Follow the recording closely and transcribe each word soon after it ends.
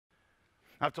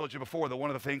I've told you before that one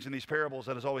of the things in these parables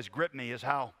that has always gripped me is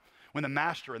how when the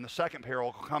master in the second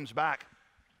parable comes back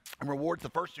and rewards the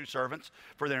first two servants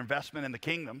for their investment in the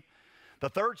kingdom, the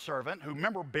third servant, who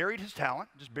remember buried his talent,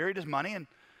 just buried his money and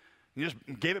he just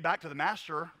gave it back to the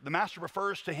master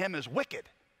refers to him as wicked.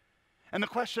 And the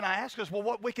question I ask is, well,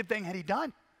 what wicked thing had he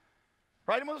done?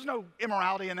 Right? Well, there's no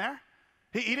immorality in there.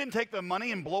 He didn't take the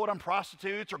money and blow it on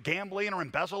prostitutes or gambling or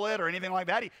embezzle it or anything like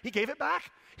that. He gave it back.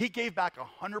 He gave back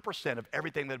 100% of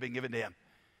everything that had been given to him.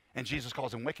 And Jesus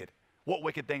calls him wicked. What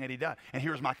wicked thing had he done? And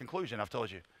here's my conclusion. I've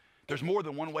told you. There's more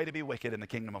than one way to be wicked in the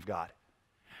kingdom of God.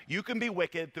 You can be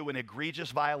wicked through an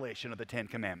egregious violation of the 10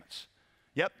 Commandments.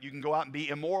 Yep, you can go out and be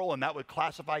immoral, and that would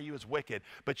classify you as wicked.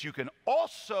 But you can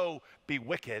also be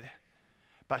wicked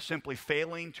by simply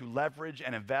failing to leverage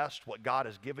and invest what God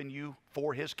has given you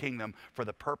for his kingdom for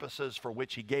the purposes for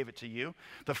which he gave it to you.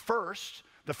 The first,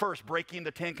 breaking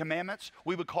the 10 Commandments,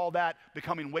 we would call that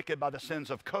becoming wicked by the sins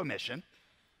of commission.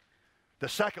 The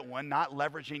second one, not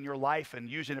leveraging your life and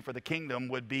using it for the kingdom,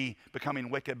 would be becoming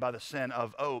wicked by the sin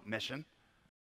of omission.